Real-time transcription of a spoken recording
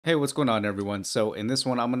Hey, what's going on, everyone? So in this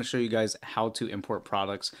one, I'm going to show you guys how to import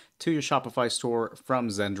products to your Shopify store from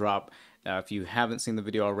ZenDrop. If you haven't seen the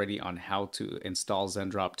video already on how to install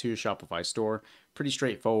ZenDrop to your Shopify store, pretty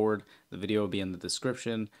straightforward. The video will be in the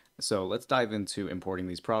description. So let's dive into importing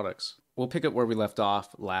these products. We'll pick up where we left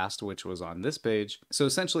off last, which was on this page. So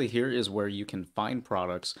essentially here is where you can find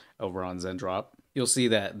products over on ZenDrop. You'll see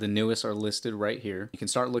that the newest are listed right here. You can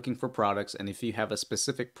start looking for products, and if you have a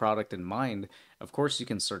specific product in mind, of course you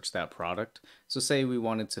can search that product. So say we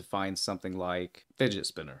wanted to find something like fidget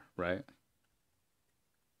spinner, right?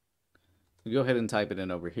 We go ahead and type it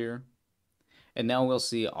in over here. And now we'll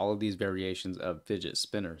see all of these variations of fidget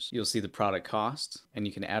spinners. You'll see the product cost, and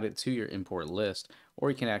you can add it to your import list, or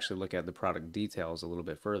you can actually look at the product details a little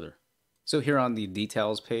bit further. So here on the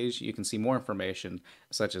details page, you can see more information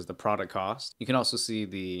such as the product cost. You can also see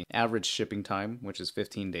the average shipping time, which is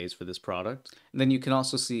 15 days for this product. And then you can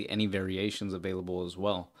also see any variations available as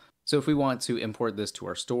well. So if we want to import this to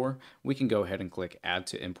our store, we can go ahead and click add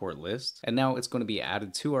to import list. And now it's going to be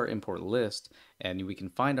added to our import list, and we can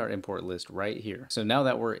find our import list right here. So now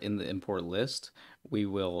that we're in the import list, we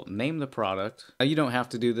will name the product. Now you don't have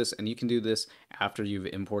to do this, and you can do this after you've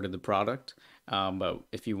imported the product. But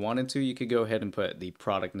if you wanted to, you could go ahead and put the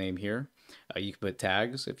product name here. You could put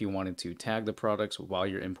tags if you wanted to tag the products while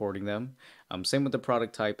you're importing them. Same with the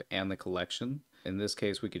product type and the collection. In this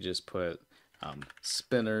case, we could just put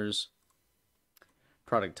spinners,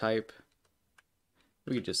 product type.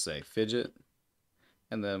 We could just say fidget,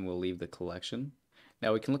 and then we'll leave the collection.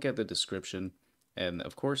 Now we can look at the description, and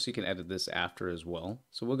of course you can edit this after as well.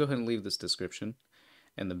 So we'll go ahead and leave this description.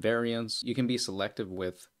 And the variants, you can be selective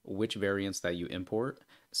with which variants that you import.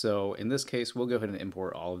 So in this case, we'll go ahead and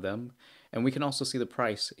import all of them. And we can also see the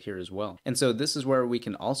price here as well. And so this is where we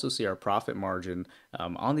can also see our profit margin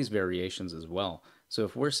on these variations as well. So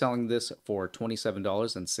if we're selling this for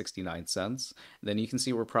 $27.69, then you can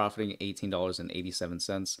see we're profiting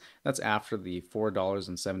 $18.87. That's after the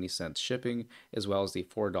 $4.70 shipping, as well as the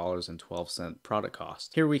 $4.12 product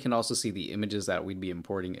cost. Here we can also see the images that we'd be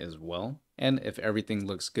importing as well. And if everything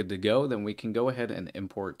looks good to go, then we can go ahead and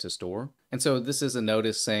import to store. And so this is a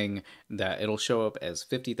notice saying that it'll show up as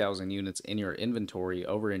 50,000 units in your inventory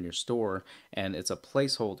over in your store, and it's a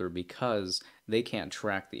placeholder because they can't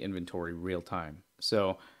track the inventory real time.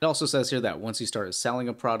 So it also says here that once you start selling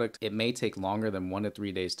a product, it may take longer than 1 to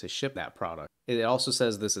 3 days to ship that product. It also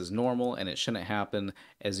says this is normal and it shouldn't happen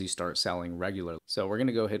as you start selling regularly. So we're going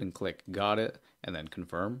to go ahead and click got it and then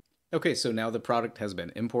confirm. Okay, so now the product has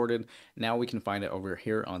been imported. Now we can find it over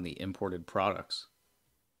here on the imported products.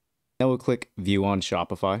 Now we'll click view on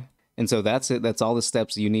Shopify. And so that's it. That's all the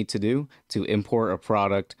steps you need to do to import a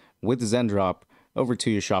product with ZenDrop over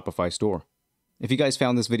to your Shopify store. If you guys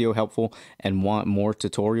found this video helpful and want more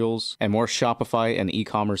tutorials and more Shopify and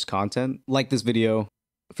e-commerce content, like this video.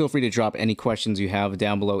 Feel free to drop any questions you have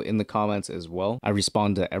down below in the comments as well. I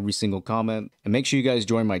respond to every single comment. And make sure you guys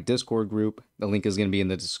join my Discord group. The link is going to be in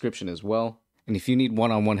the description as well. And if you need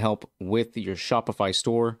one-on-one help with your Shopify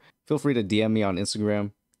store, feel free to DM me on Instagram.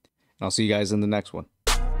 And I'll see you guys in the next one.